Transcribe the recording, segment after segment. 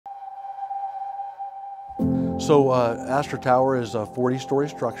So Astra Tower is a 40-story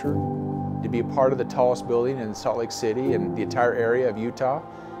structure. To be a part of the tallest building in Salt Lake City and the entire area of Utah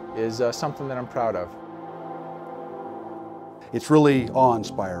is something that I'm proud of. It's really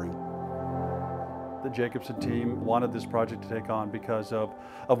awe-inspiring. The Jacobsen team wanted this project to take on because of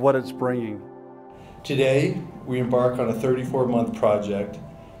what it's bringing. Today, we embark on a 34-month project.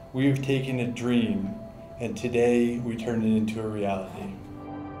 We've taken a dream, and today we turn it into a reality.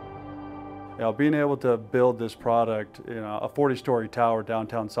 You know, being able to build this product, a 40-story tower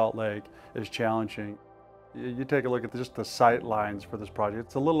downtown Salt Lake is challenging. You take a look at just the sight lines for this project.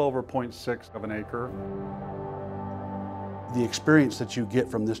 It's a little over 0.6 of an acre. The experience that you get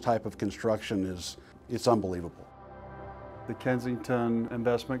from this type of construction it's unbelievable. The Kensington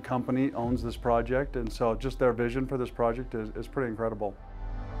Investment Company owns this project, and so just their vision for this project is pretty incredible.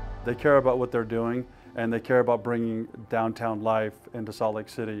 They care about what they're doing, and they care about bringing downtown life into Salt Lake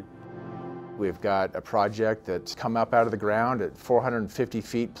City. We've got a project that's come up out of the ground at 450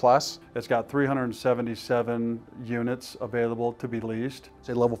 feet plus. It's got 377 units available to be leased.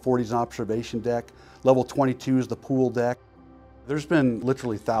 Say level 40 is an observation deck, level 22 is the pool deck. There's been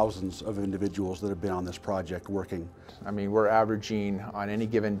literally thousands of individuals that have been on this project working. I mean, we're averaging on any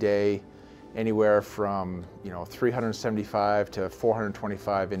given day anywhere from 375 to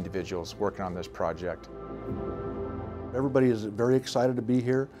 425 individuals working on this project. Everybody is very excited to be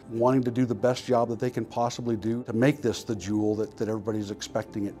here, wanting to do the best job that they can possibly do to make this the jewel that everybody's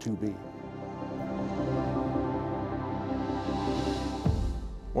expecting it to be.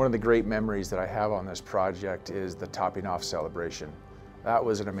 One of the great memories that I have on this project is the topping off celebration. That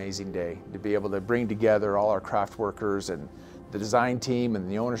was an amazing day to be able to bring together all our craft workers and the design team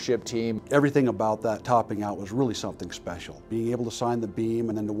and the ownership team. Everything about that topping out was really something special. Being able to sign the beam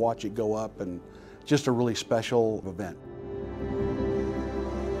and then to watch it go up, and just a really special event.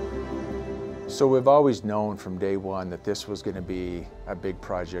 So we've always known from day one that this was going to be a big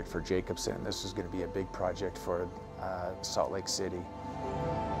project for Jacobsen. This was going to be a big project for Salt Lake City.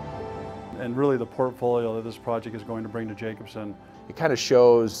 And really the portfolio that this project is going to bring to Jacobsen. It kind of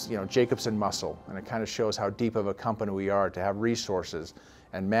shows, Jacobsen muscle, and it kind of shows how deep of a company we are to have resources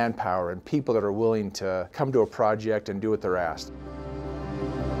and manpower and people that are willing to come to a project and do what they're asked.